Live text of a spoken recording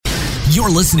You're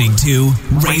listening to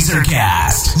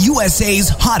RazorCast,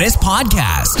 USA's hottest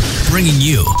podcast, bringing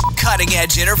you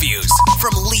cutting-edge interviews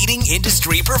from leading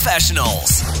industry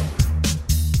professionals.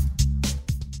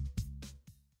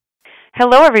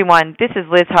 Hello, everyone. This is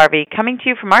Liz Harvey coming to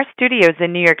you from our studios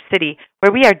in New York City,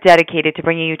 where we are dedicated to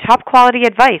bringing you top-quality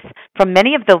advice from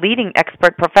many of the leading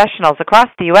expert professionals across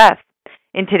the U.S.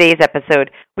 In today's episode,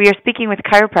 we are speaking with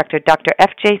chiropractor Dr.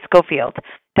 F.J. Schofield.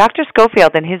 Dr.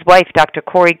 Schofield and his wife, Dr.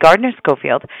 Corey Gardner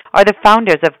Schofield, are the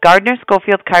founders of Gardner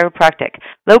Schofield Chiropractic,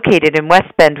 located in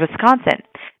West Bend, Wisconsin.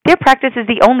 Their practice is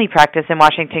the only practice in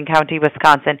Washington County,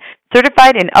 Wisconsin,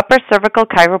 certified in upper cervical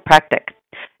chiropractic.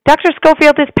 Dr.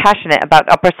 Schofield is passionate about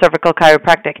upper cervical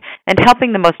chiropractic and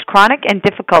helping the most chronic and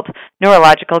difficult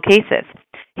neurological cases.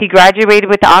 He graduated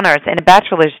with honors and a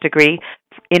bachelor's degree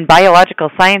in biological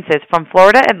sciences from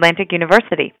Florida Atlantic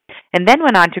University, and then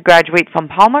went on to graduate from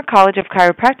Palmer College of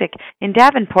Chiropractic in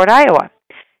Davenport, Iowa.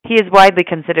 He is widely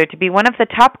considered to be one of the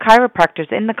top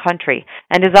chiropractors in the country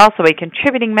and is also a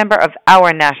contributing member of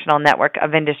our national network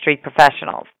of industry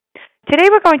professionals. Today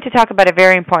we're going to talk about a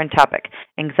very important topic,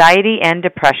 anxiety and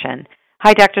depression.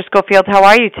 Hi, Dr. Schofield. How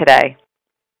are you today?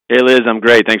 Hey, Liz. I'm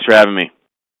great. Thanks for having me.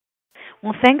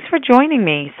 Well, thanks for joining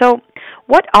me. So,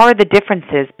 what are the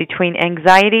differences between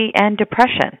anxiety and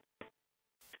depression?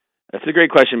 That's a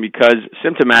great question because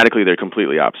symptomatically they're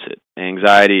completely opposite.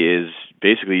 Anxiety is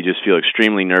basically you just feel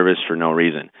extremely nervous for no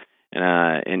reason.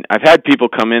 And I've had people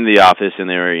come in the office and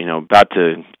they were, about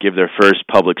to give their first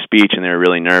public speech and they were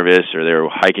really nervous, or they were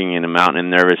hiking in a mountain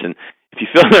and nervous. And if you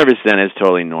feel nervous, then it's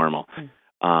totally normal.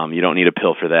 You don't need a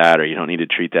pill for that, or you don't need to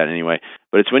treat that anyway.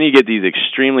 But it's when you get these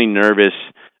extremely nervous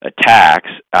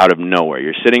attacks out of nowhere.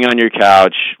 You're sitting on your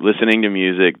couch listening to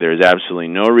music. There's absolutely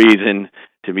no reason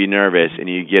to be nervous, and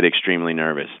you get extremely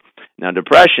nervous. Now,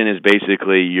 depression is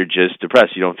basically you're just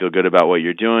depressed. You don't feel good about what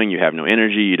you're doing. You have no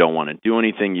energy. You don't want to do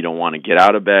anything. You don't want to get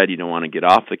out of bed. You don't want to get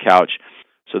off the couch.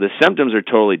 So the symptoms are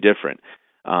totally different.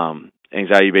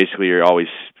 Anxiety, basically, you're always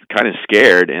kind of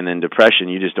scared, and then depression,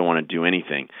 you just don't want to do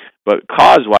anything. But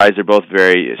cause-wise, they're both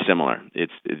very similar.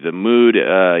 It's the mood,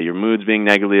 your mood's being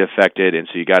negatively affected, and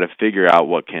so you got to figure out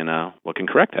what can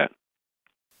correct that.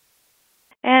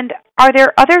 And are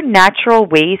there other natural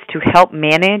ways to help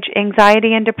manage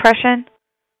anxiety and depression?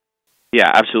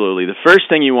 Yeah, absolutely. The first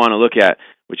thing you want to look at,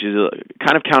 which is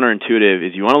kind of counterintuitive,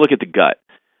 is you want to look at the gut.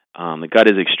 The gut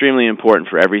is extremely important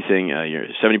for everything.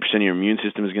 70% of your immune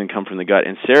system is going to come from the gut,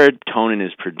 and serotonin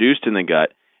is produced in the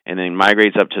gut and then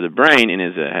migrates up to the brain and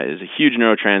is a huge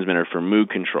neurotransmitter for mood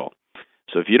control.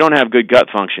 So if you don't have good gut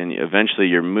function, eventually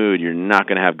you're not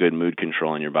going to have good mood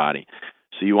control in your body.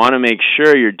 So you want to make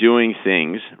sure you're doing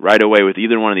things right away with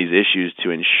either one of these issues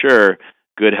to ensure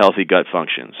good, healthy gut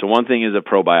function. So one thing is a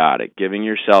probiotic, giving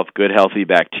yourself good, healthy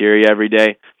bacteria every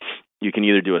day. You can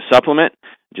either do a supplement,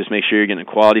 just make sure you're getting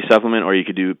a quality supplement, or you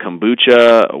could do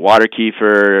kombucha, water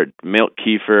kefir, milk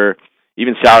kefir,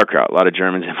 even sauerkraut. A lot of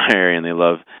Germans in my area, and they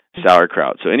love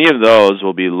sauerkraut. So any of those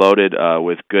will be loaded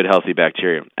with good, healthy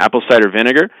bacteria. Apple cider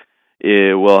vinegar,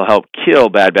 it will help kill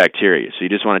bad bacteria. So you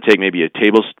just want to take maybe a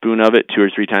tablespoon of it 2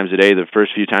 or 3 times a day. The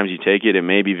first few times you take it, it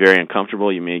may be very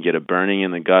uncomfortable. You may get a burning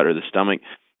in the gut or the stomach.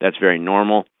 That's very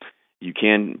normal. You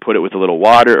can put it with a little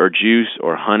water or juice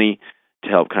or honey to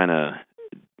help kind of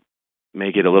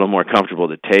make it a little more comfortable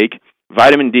to take.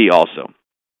 Vitamin D also.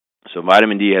 So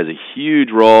vitamin D has a huge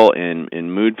role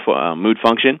in mood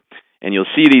function, and you'll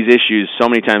see these issues so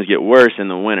many times get worse in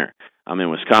the winter. I'm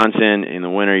in Wisconsin. In the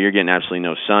winter, you're getting absolutely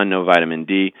no sun, no vitamin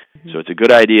D. So it's a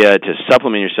good idea to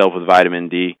supplement yourself with vitamin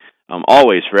D,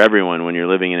 always for everyone when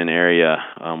you're living in an area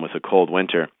with a cold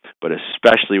winter, but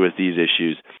especially with these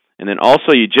issues. And then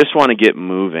also you just want to get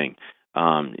moving.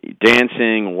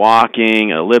 Dancing, walking,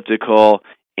 elliptical,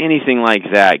 anything like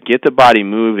that. Get the body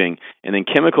moving, and then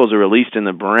chemicals are released in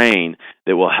the brain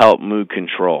that will help mood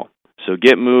control. So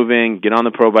get moving, get on the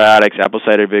probiotics, apple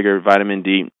cider vinegar, vitamin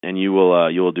D, and you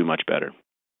will do much better.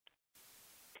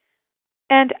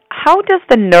 And how does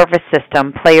the nervous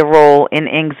system play a role in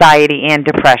anxiety and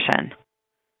depression?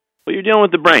 Well, you're dealing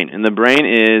with the brain, and the brain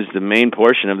is the main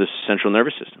portion of the central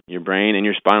nervous system, your brain and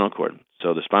your spinal cord.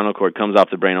 So the spinal cord comes off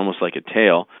the brain almost like a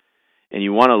tail, and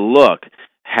you want to look,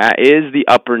 is the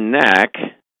upper neck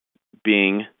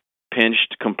being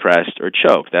pinched, compressed, or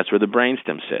choked? That's where the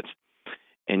brainstem sits.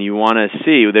 And you want to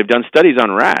see, they've done studies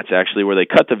on rats, actually, where they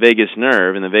cut the vagus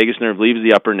nerve, and the vagus nerve leaves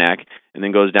the upper neck and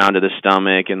then goes down to the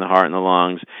stomach and the heart and the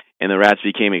lungs, and the rats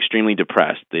became extremely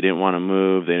depressed. They didn't want to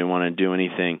move. They didn't want to do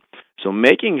anything. So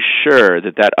making sure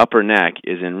that that upper neck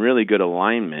is in really good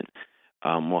alignment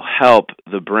will help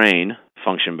the brain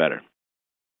function better.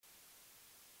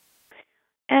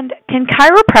 And can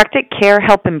chiropractic care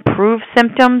help improve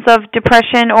symptoms of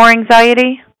depression or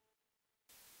anxiety?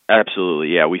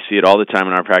 Absolutely, yeah. We see it all the time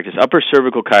in our practice. Upper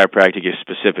cervical chiropractic is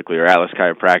specifically, or Atlas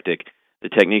chiropractic. The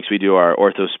techniques we do are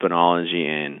orthospinology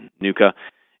and NUCA.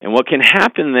 And what can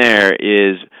happen there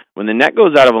is when the neck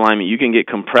goes out of alignment, you can get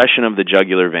compression of the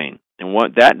jugular vein. And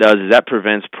what that does is that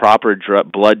prevents proper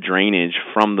blood drainage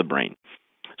from the brain.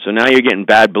 So now you're getting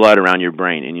bad blood around your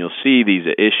brain, and you'll see these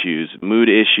issues, mood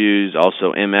issues,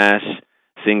 also MS,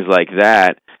 things like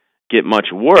that, get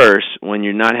much worse when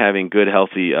you're not having good,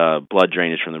 healthy blood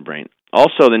drainage from the brain.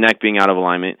 Also, the neck being out of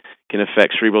alignment can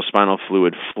affect cerebrospinal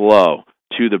fluid flow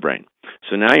to the brain.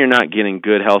 So now you're not getting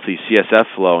good, healthy CSF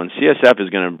flow, and CSF is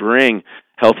going to bring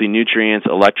healthy nutrients,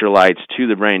 electrolytes to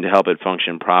the brain to help it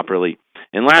function properly.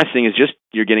 And last thing is just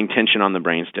you're getting tension on the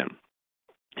brainstem.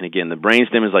 And again, the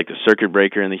brainstem is like the circuit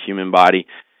breaker in the human body.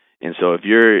 And so if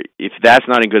that's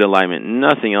not in good alignment,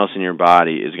 nothing else in your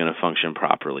body is going to function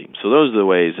properly. So those are the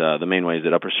ways, the main ways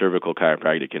that upper cervical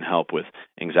chiropractic can help with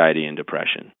anxiety and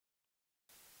depression.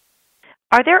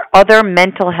 Are there other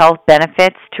mental health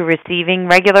benefits to receiving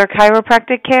regular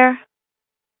chiropractic care?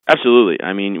 Absolutely.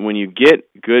 I mean, when you get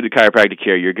good chiropractic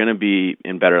care, you're going to be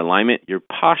in better alignment. Your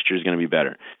posture is going to be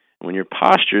better. When your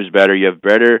posture is better, you have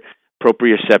better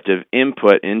proprioceptive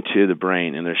input into the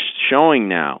brain. And they're showing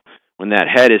now when that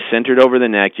head is centered over the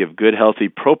neck, you have good, healthy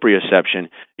proprioception.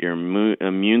 Your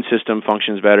immune system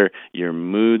functions better. Your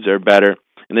moods are better.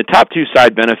 And the top two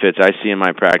side benefits I see in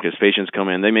my practice, patients come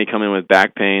in, they may come in with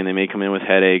back pain, they may come in with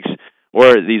headaches,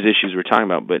 or these issues we're talking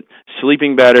about, but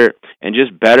sleeping better and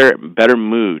just better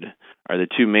mood are the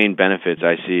two main benefits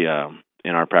I see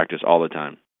in our practice all the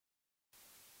time.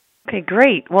 Okay,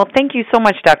 great. Well, thank you so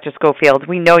much, Dr. Schofield.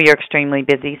 We know you're extremely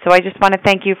busy, so I just want to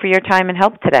thank you for your time and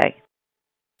help today.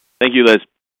 Thank you, Liz.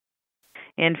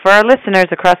 And for our listeners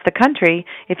across the country,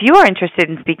 if you are interested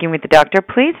in speaking with the doctor,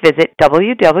 please visit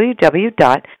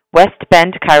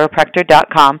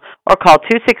www.westbendchiropractor.com or call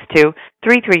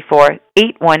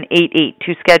 262-334-8188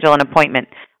 to schedule an appointment.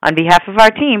 On behalf of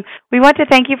our team, we want to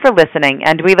thank you for listening,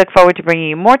 and we look forward to bringing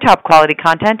you more top-quality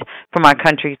content from our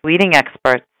country's leading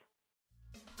experts.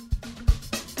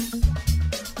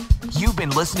 You've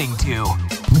been listening to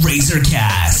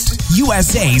RazorCast,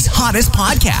 USA's hottest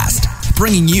podcast,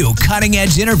 bringing you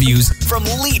cutting-edge interviews from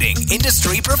leading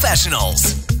industry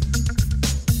professionals.